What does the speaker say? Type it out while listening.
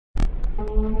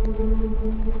Hey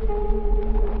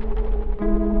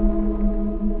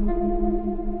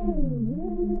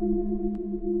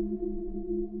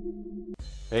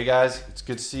guys, it's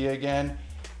good to see you again.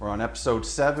 We're on episode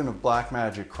 7 of Black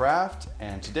Magic Craft,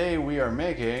 and today we are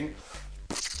making...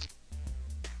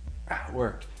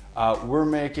 we're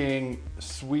making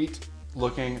sweet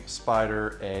looking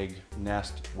spider egg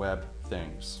nest web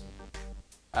things.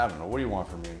 I don't know, what do you want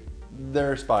from me?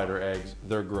 They're spider eggs,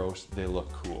 they're gross, they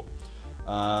look cool.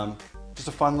 Just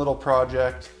a fun little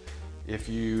project. If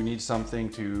you need something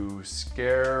to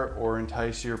scare or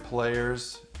entice your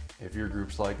players, if your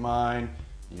group's like mine,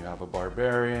 you have a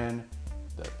barbarian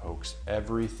that pokes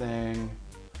everything.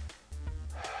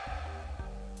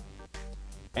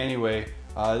 Anyway,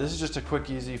 this is just a quick,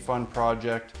 easy, fun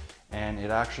project, and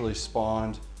it actually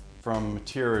spawned from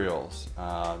materials.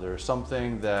 There's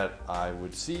something that I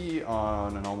would see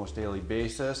on an almost daily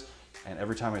basis, and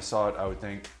every time I saw it, I would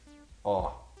think,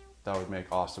 oh, that would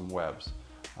make awesome webs.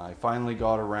 I finally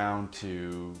got around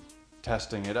to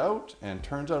testing it out, and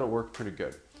turns out it worked pretty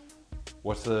good.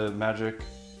 What's the magic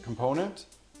component?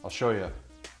 I'll show you.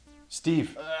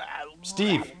 Steve,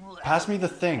 pass me the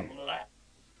thing.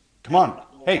 Come on,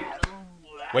 hey,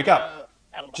 wake up.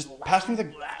 Just pass me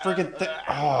the friggin' thing.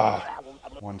 Ah,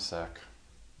 one sec.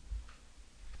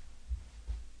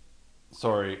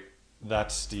 Sorry,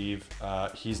 that's Steve.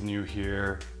 He's new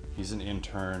here. He's an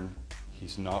intern.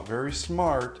 He's not very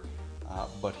smart,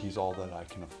 but he's all that I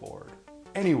can afford.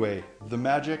 Anyway, the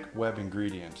magic web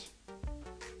ingredient.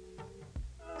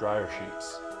 Dryer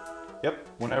sheets. Yep,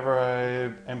 whenever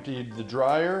I emptied the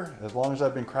dryer, as long as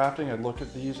I've been crafting, I'd look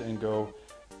at these and go,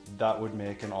 that would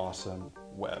make an awesome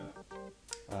web.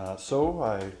 So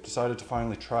I decided to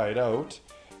finally try it out,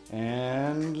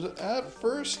 and at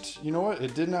first, you know what,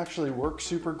 it didn't actually work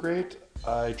super great.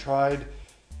 I tried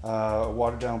a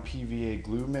watered down PVA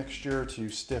glue mixture to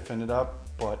stiffen it up,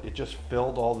 but it just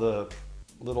filled all the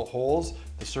little holes.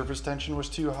 The surface tension was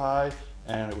too high,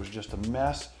 and it was just a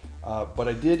mess. But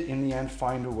I did in the end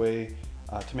find a way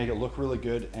to make it look really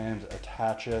good and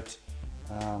attach it.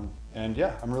 And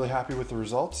yeah, I'm really happy with the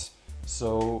results.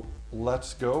 So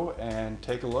let's go and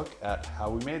take a look at how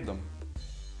we made them.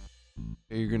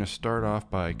 You're going to start off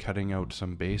by cutting out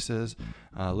some bases.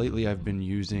 Lately I've been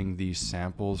using these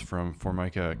samples from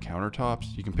Formica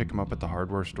countertops. You can pick them up at the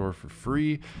hardware store for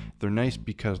free. They're nice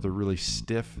because they're really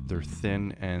stiff, they're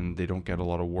thin, and they don't get a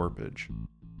lot of warpage.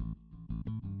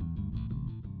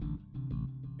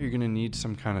 You're going to need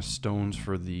some kind of stones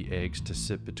for the eggs to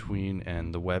sit between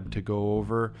and the web to go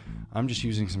over. I'm just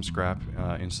using some scrap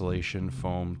insulation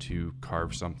foam to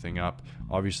carve something up.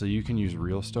 Obviously you can use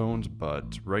real stones,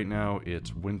 but right now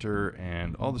it's winter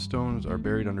and all the stones are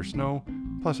buried under snow,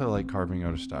 plus I like carving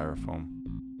out of styrofoam.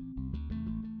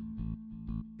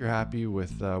 If you're happy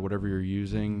with whatever you're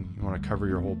using, you want to cover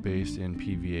your whole base in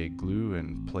PVA glue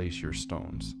and place your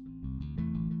stones.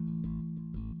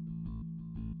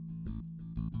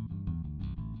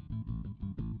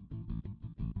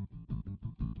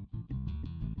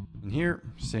 Here,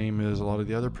 same as a lot of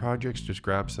the other projects, just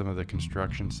grab some of the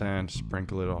construction sand,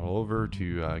 sprinkle it all over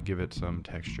to give it some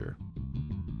texture.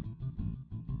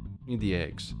 Need the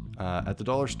eggs. At the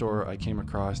dollar store, I came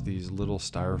across these little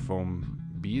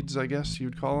styrofoam beads, I guess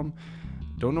you'd call them.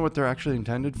 Don't know what they're actually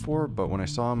intended for, but when I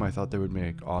saw them, I thought they would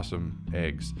make awesome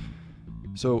eggs.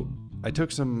 So I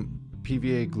took some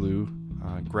PVA glue,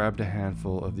 grabbed a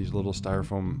handful of these little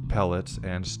styrofoam pellets,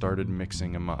 and started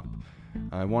mixing them up.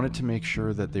 I wanted to make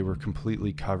sure that they were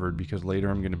completely covered because later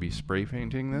I'm going to be spray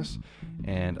painting this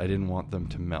and I didn't want them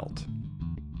to melt.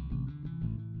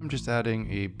 I'm just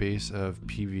adding a base of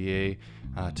PVA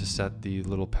to set the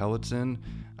little pellets in.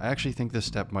 I actually think this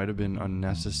step might have been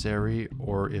unnecessary,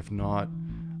 or if not,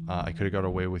 I could have got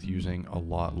away with using a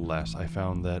lot less. I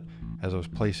found that as I was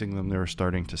placing them, they were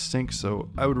starting to sink, so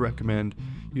I would recommend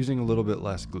using a little bit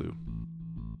less glue.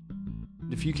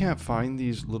 If you can't find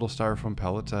these little styrofoam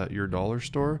pellets at your dollar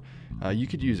store, you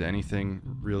could use anything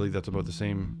really that's about the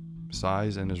same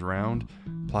size and is round.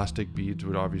 Plastic beads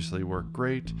would obviously work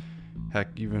great.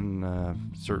 Heck,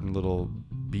 even certain little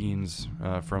beans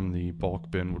from the bulk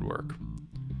bin would work.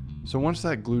 So once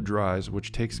that glue dries,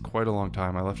 which takes quite a long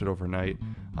time, I left it overnight,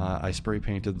 I spray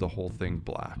painted the whole thing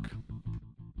black.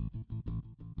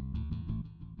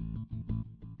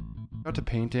 Got to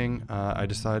painting, I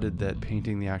decided that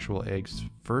painting the actual eggs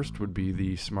first would be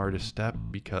the smartest step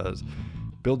because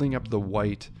building up the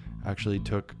white actually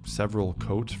took several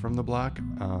coats from the black.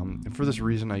 And for this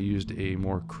reason I used a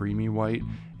more creamy white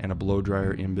and a blow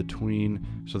dryer in between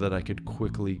so that I could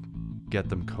quickly get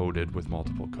them coated with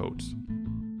multiple coats.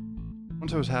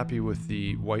 Once I was happy with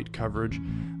the white coverage,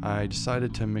 I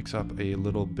decided to mix up a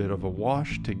little bit of a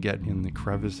wash to get in the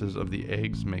crevices of the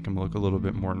eggs, make them look a little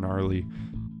bit more gnarly.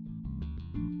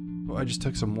 So I just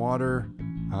took some water,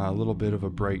 a little bit of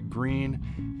a bright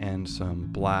green, and some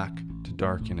black to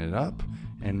darken it up,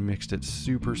 and mixed it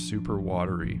super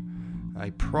watery. I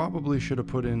probably should have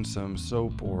put in some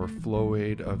soap or flow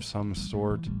aid of some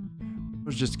sort. I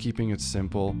was just keeping it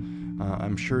simple.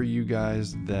 I'm sure you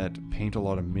guys that paint a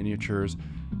lot of miniatures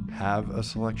have a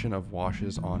selection of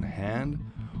washes on hand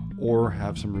or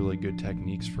have some really good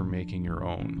techniques for making your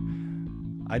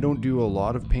own. I don't do a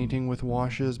lot of painting with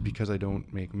washes because I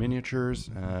don't make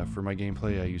miniatures. For my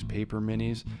gameplay, I use paper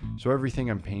minis, so everything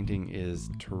I'm painting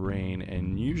is terrain,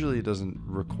 and usually it doesn't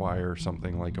require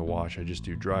something like a wash. I just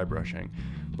do dry brushing.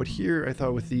 But here, I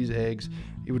thought with these eggs,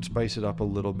 it would spice it up a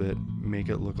little bit, make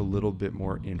it look a little bit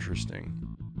more interesting.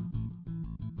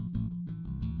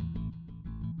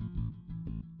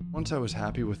 Once I was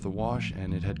happy with the wash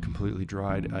and it had completely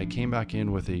dried, I came back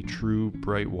in with a true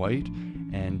bright white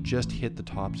and just hit the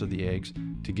tops of the eggs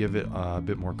to give it a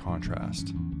bit more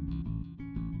contrast.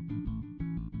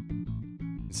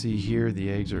 See here,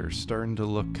 the eggs are starting to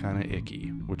look kind of icky,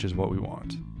 which is what we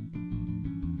want.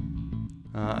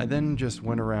 I then just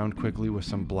went around quickly with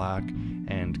some black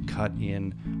and cut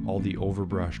in all the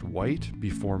overbrushed white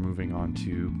before moving on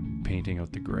to painting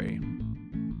out the gray.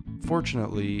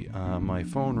 Fortunately, my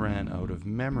phone ran out of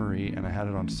memory and I had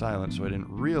it on silent, so I didn't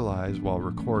realize while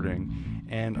recording,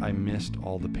 and I missed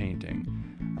all the painting.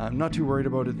 I'm not too worried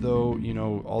about it though. You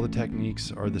know, all the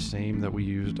techniques are the same that we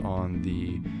used on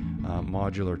the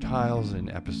modular tiles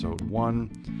in episode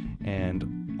 1,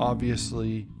 and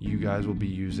obviously you guys will be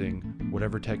using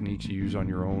whatever techniques you use on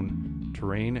your own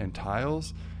terrain and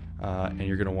tiles, and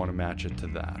you're going to want to match it to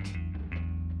that.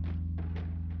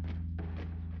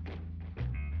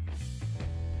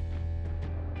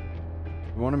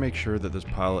 We want to make sure that this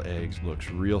pile of eggs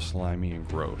looks real slimy and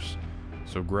gross.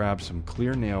 So grab some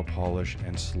clear nail polish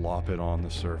and slop it on the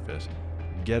surface.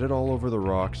 Get it all over the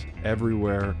rocks,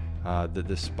 everywhere that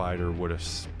this spider would have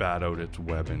spat out its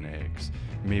web and eggs.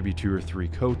 Maybe 2 or 3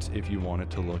 coats if you want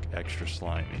it to look extra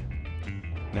slimy.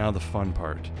 Now the fun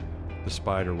part, the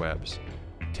spider webs.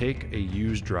 Take a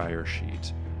used dryer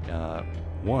sheet.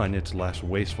 One, it's less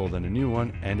wasteful than a new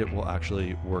one, and it will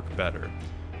actually work better.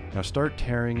 Now start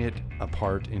tearing it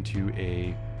apart into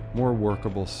a more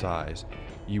workable size.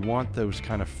 You want those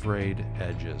kind of frayed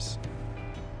edges.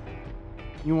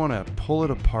 You want to pull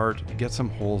it apart, get some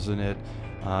holes in it,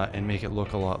 and make it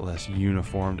look a lot less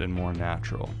uniformed and more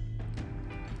natural.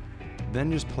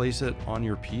 Then just place it on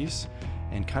your piece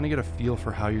and kind of get a feel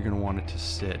for how you're going to want it to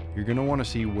sit. You're going to want to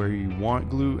see where you want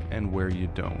glue and where you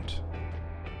don't.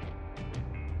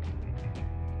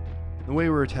 The way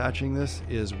we're attaching this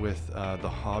is with the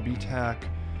Hobby Tack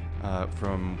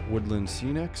from Woodland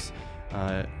Scenics.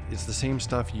 It's the same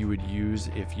stuff you would use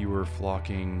if you were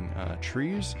flocking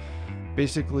trees.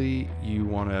 Basically, you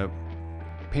want to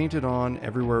paint it on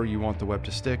everywhere you want the web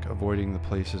to stick, avoiding the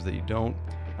places that you don't.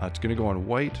 It's going to go on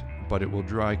white, but it will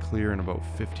dry clear in about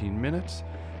 15 minutes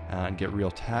and get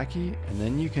real tacky, and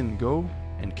then you can go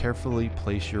and carefully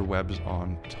place your webs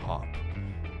on top.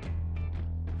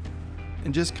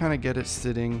 And just kind of get it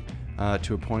sitting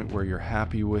to a point where you're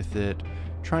happy with it,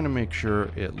 trying to make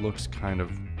sure it looks kind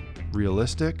of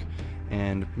realistic,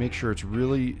 and make sure it's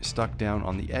really stuck down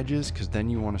on the edges, because then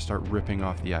you want to start ripping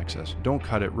off the excess. Don't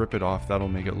cut it, rip it off, that'll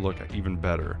make it look even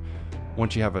better.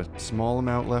 Once you have a small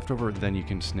amount left over, then you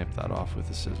can snip that off with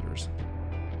the scissors.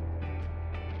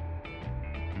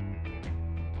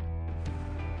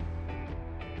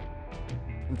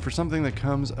 And for something that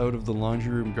comes out of the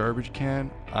laundry room garbage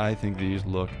can, I think these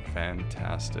look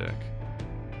fantastic.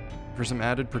 For some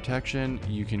added protection,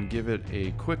 you can give it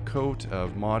a quick coat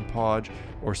of Mod Podge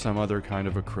or some other kind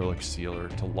of acrylic sealer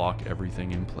to lock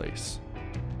everything in place.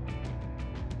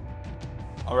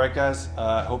 Alright guys,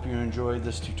 I hope you enjoyed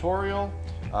this tutorial.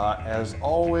 As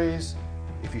always,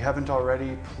 if you haven't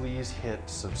already, please hit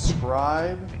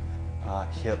subscribe,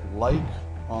 hit like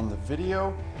on the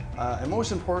video, and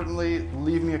most importantly,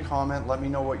 leave me a comment. Let me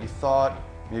know what you thought,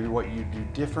 maybe what you'd do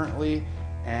differently,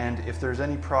 and if there's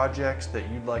any projects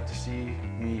that you'd like to see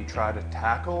me try to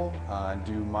tackle and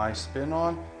do my spin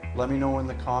on, let me know in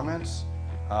the comments.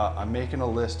 I'm making a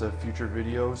list of future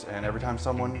videos, and every time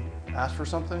someone asks for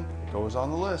something, it goes on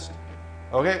the list.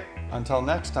 Okay, until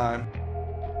next time.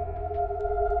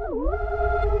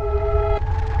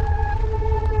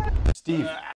 Steve.